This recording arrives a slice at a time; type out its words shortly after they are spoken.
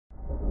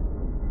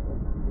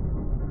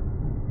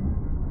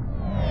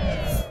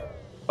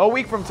A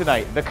week from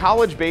tonight, the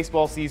college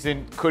baseball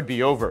season could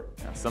be over.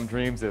 Now, some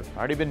dreams have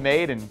already been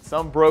made and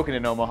some broken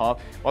in Omaha.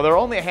 While there are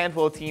only a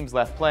handful of teams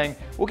left playing,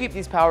 we'll keep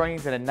these power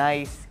rankings at a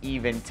nice,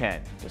 even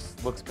 10.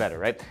 Just looks better,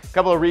 right? A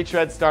couple of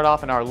retreads start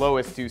off in our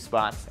lowest two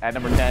spots. At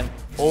number 10,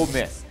 Ole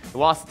Miss. The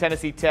loss to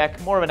Tennessee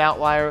Tech, more of an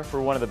outlier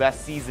for one of the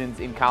best seasons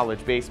in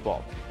college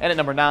baseball. And at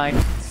number 9,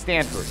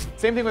 Stanford.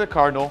 Same thing with the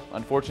Cardinal.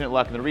 Unfortunate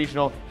luck in the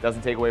regional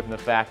doesn't take away from the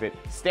fact that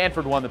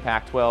Stanford won the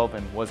Pac-12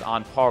 and was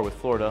on par with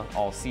Florida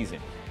all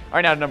season. All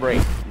right, now to number 8,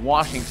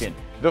 Washington.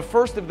 The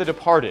first of the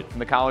departed from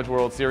the College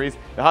World Series,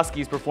 the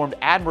Huskies performed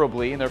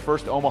admirably in their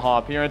first Omaha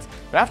appearance,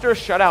 but after a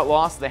shutout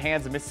loss to the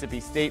hands of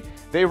Mississippi State,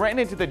 they ran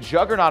into the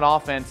juggernaut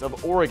offense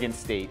of Oregon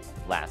State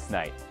last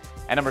night.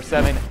 At number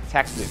 7,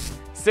 Texas.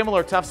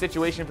 Similar tough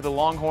situation for the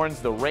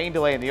Longhorns. The rain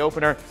delay in the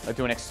opener led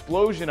to an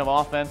explosion of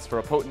offense for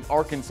a potent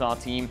Arkansas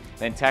team.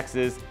 Then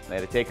Texas, they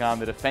had to take on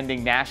the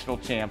defending national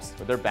champs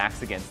with their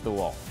backs against the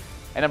wall.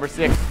 At number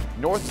 6,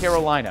 North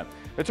Carolina.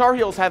 The Tar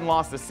Heels hadn't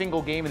lost a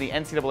single game in the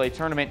NCAA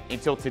tournament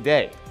until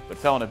today, but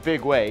fell in a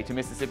big way to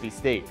Mississippi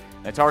State.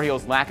 The Tar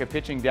Heels' lack of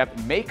pitching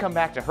depth may come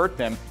back to hurt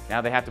them. Now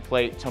they have to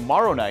play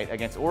tomorrow night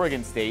against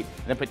Oregon State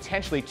and then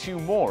potentially 2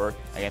 more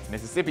against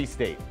Mississippi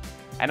State.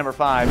 At number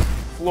 5,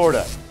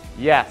 Florida.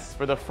 Yes,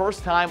 for the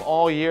first time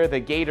all year, the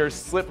Gators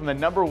slipped from the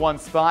number 1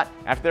 spot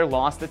after their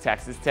loss to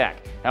Texas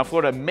Tech. Now,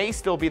 Florida may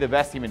still be the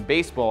best team in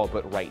baseball,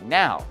 but right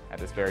now, at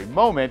this very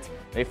moment,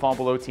 they fall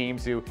below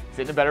teams who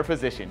sit in a better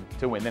position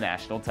to win the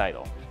national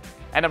title.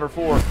 At number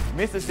 4,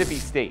 Mississippi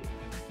State.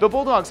 The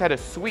Bulldogs had to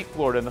sweep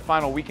Florida in the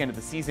final weekend of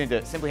the season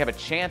to simply have a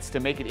chance to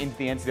make it into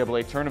the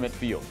NCAA tournament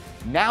field.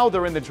 Now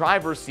they're in the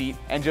driver's seat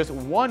and just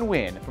 1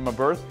 win from a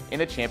berth in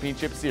the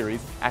championship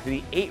series after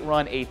the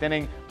 8-run 8th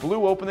inning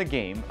blew open the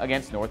game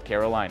against North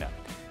Carolina.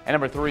 At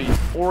number 3,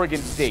 Oregon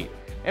State.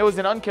 It was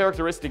an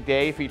uncharacteristic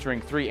day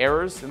featuring 3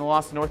 errors in the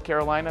loss to North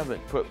Carolina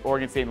that put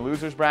Oregon State in the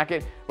loser's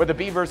bracket, but the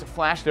Beavers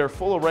flashed their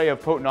full array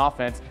of potent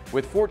offense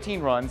with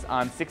 14 runs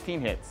on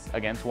 16 hits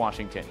against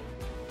Washington.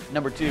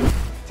 Number 2,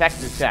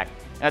 Texas Tech.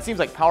 Now, it seems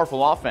like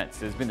powerful offense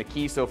has been the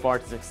key so far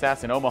to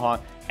success in Omaha,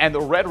 and the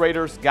Red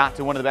Raiders got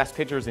to one of the best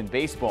pitchers in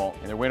baseball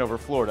in their win over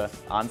Florida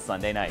on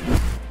Sunday night.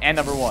 And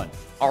number 1,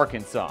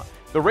 Arkansas.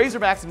 The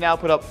Razorbacks have now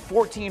put up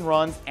 14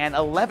 runs and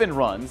 11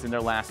 runs in their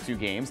last 2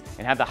 games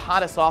and have the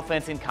hottest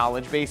offense in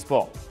college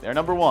baseball. They're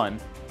number 1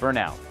 for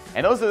now.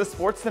 And those are the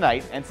Sports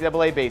Tonight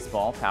NCAA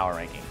Baseball Power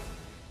Rankings.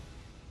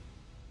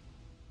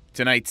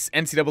 Tonight's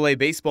NCAA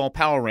Baseball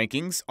Power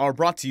Rankings are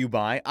brought to you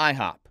by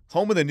IHOP,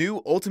 home of the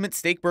new Ultimate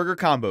Steak Burger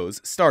combos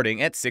starting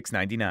at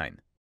 $6.99.